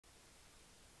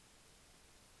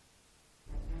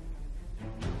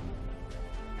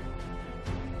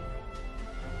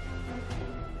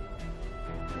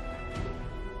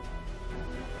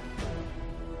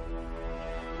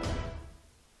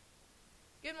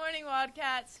Good morning,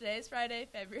 Wildcats. Today is Friday,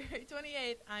 February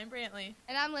 28th. I'm Brantley.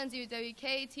 And I'm Lindsay with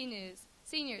WKAT News.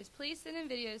 Seniors, please send in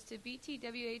videos to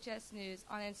BTWHS News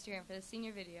on Instagram for the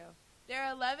senior video. There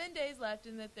are 11 days left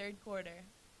in the third quarter.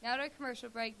 Now to a commercial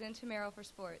break, then to Merrill for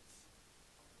sports.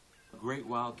 A great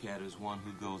Wildcat is one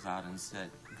who goes out and set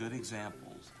good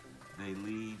examples. They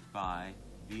lead by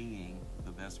being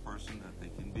the best person that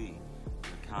they can be.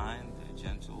 They're kind, they're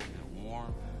gentle, they're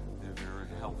warm, they're very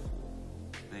helpful.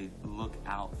 They look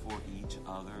out for each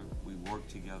other. We work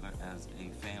together as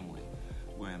a family.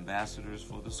 We're ambassadors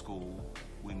for the school.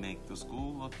 We make the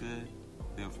school look good,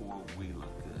 therefore we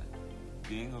look good.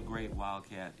 Being a great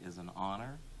Wildcat is an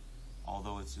honor,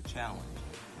 although it's a challenge.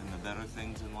 And the better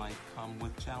things in life come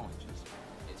with challenges.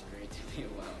 It's great to be a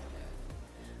Wildcat.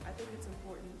 I think it's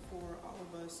important for all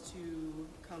of us to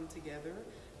come together,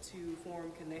 to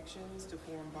form connections, to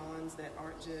form bonds that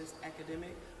aren't just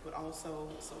academic, but also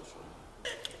social.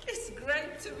 It's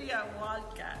great to be a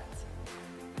Wildcat.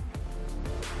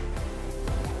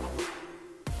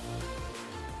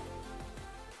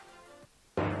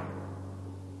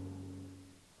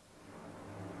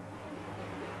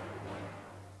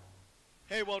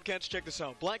 Hey Wildcats, check this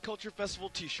out. Black Culture Festival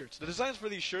t-shirts. The designs for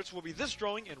these shirts will be this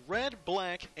drawing in red,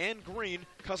 black, and green,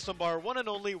 custom by our one and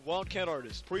only Wildcat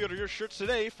artist. Pre-order your shirts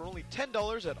today for only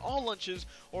 $10 at all lunches,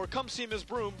 or come see Ms.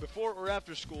 Broom before or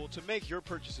after school to make your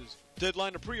purchases.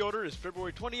 Deadline to pre-order is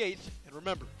February 28th, and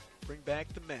remember, bring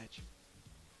back the magic.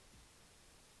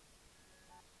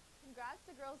 Congrats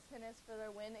to girls tennis for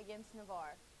their win against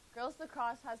Navarre. Girls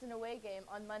lacrosse has an away game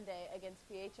on Monday against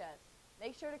PHS.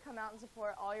 Make sure to come out and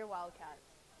support all your Wildcats.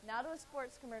 Now to a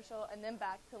sports commercial and then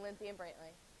back to Lindsay and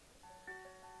Brantley.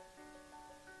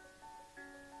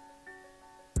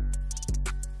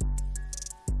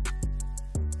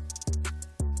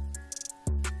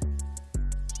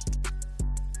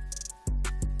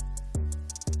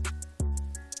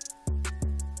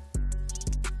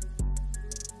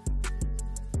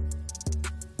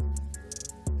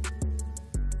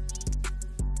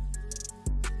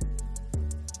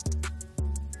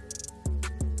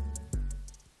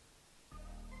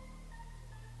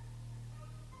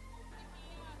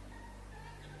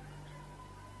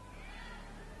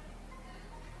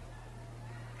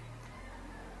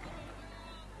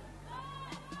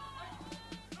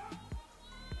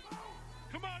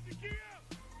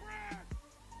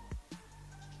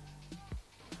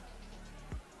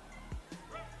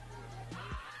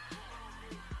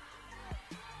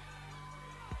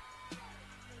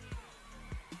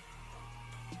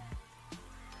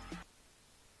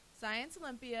 Science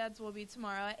Olympiads will be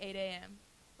tomorrow at 8 a.m.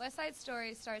 West Side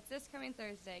Story starts this coming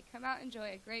Thursday. Come out and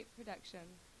enjoy a great production.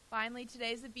 Finally,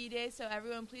 today's the B-Day, so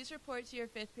everyone please report to your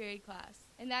 5th period class.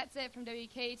 And that's it from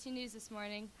WKAT News this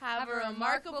morning. Have a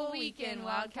remarkable weekend,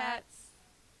 Wildcats.